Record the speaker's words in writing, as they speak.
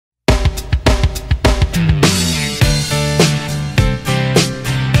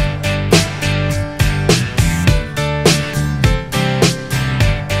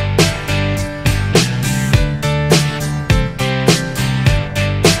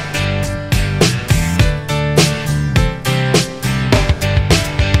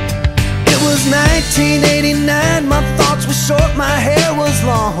1989, my thoughts were short, my hair was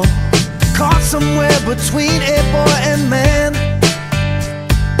long, caught somewhere between a boy and man.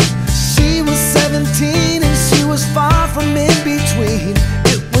 She was 17 and she was far from in between.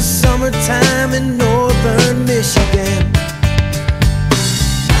 It was summertime in northern Michigan.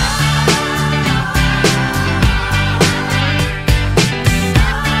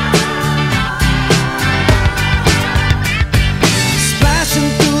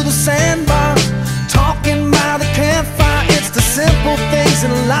 Simple things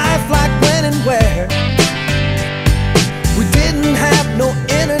in life, like when and where. We didn't have no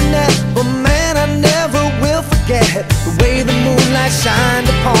internet, but man, I never will forget the way the moonlight shined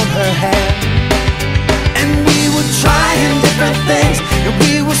upon her hair. And we were trying different things, and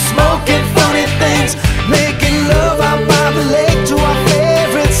we were smoking funny things, making love out by the lake to our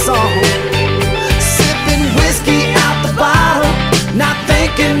favorite song, sipping whiskey out the bottle, not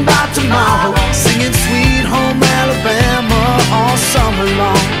thinking about tomorrow, singing Sweet Home Alabama all summer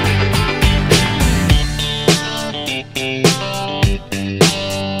long.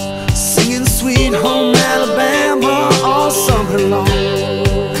 Singing Sweet Home Alabama all summer long.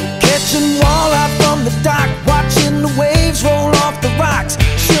 Catching walleye from the dock, watching the waves roll off the rocks.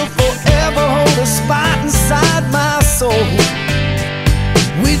 She'll forever hold a spot inside my soul.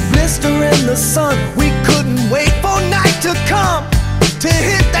 We'd blister in the sun, we couldn't wait for night to come to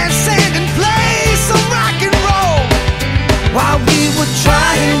hit that sand and play some rock and roll. While we were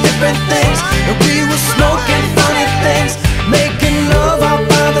trying different things, and we were smoking funny things, making love out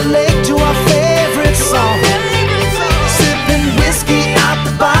by the lake to our favorite song, sipping whiskey out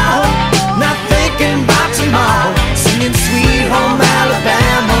the bottle, not thinking about tomorrow, singing Sweet Home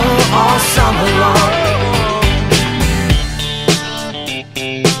Alabama all summer long.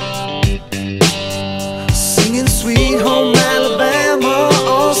 Singing Sweet Home Alabama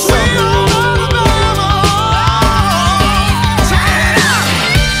all summer long.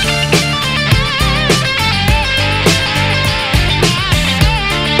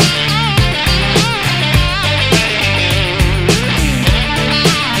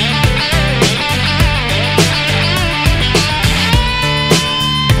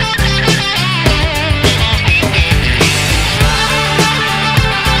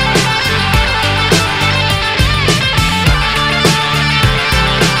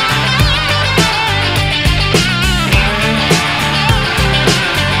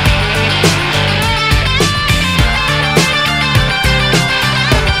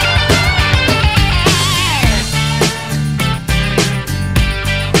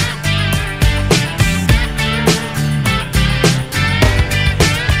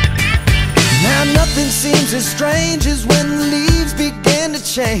 Nothing seems as strange as when the leaves began to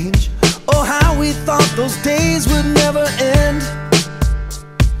change. Oh, how we thought those days would never end.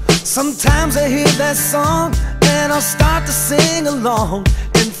 Sometimes I hear that song and I'll start to sing along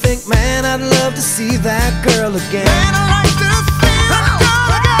and think, man, I'd love to see that girl again. Man, I'd like to see that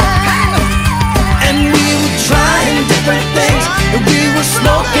girl again. And we were trying different things, and we were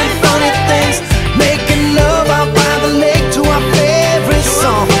smoking funny things, making love out by the lake to our favorite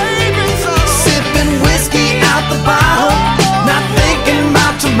song, the bottle, not thinking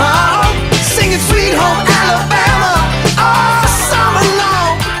about tomorrow, singing Sweet Home Alabama all summer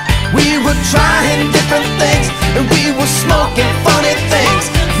long. We were trying different things, and we were smoking funny things,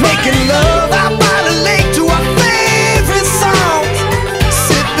 making love out by the lake to our favorite songs,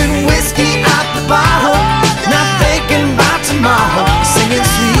 sipping whiskey out the bottle, not thinking about tomorrow, singing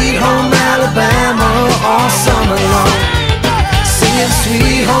Sweet Home Alabama all summer long. Singing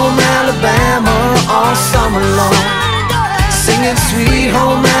Sweet Home Alabama all summer long. Singing Sweet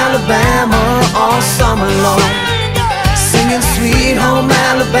Home Alabama all summer long. Singing Sweet Home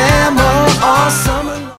Alabama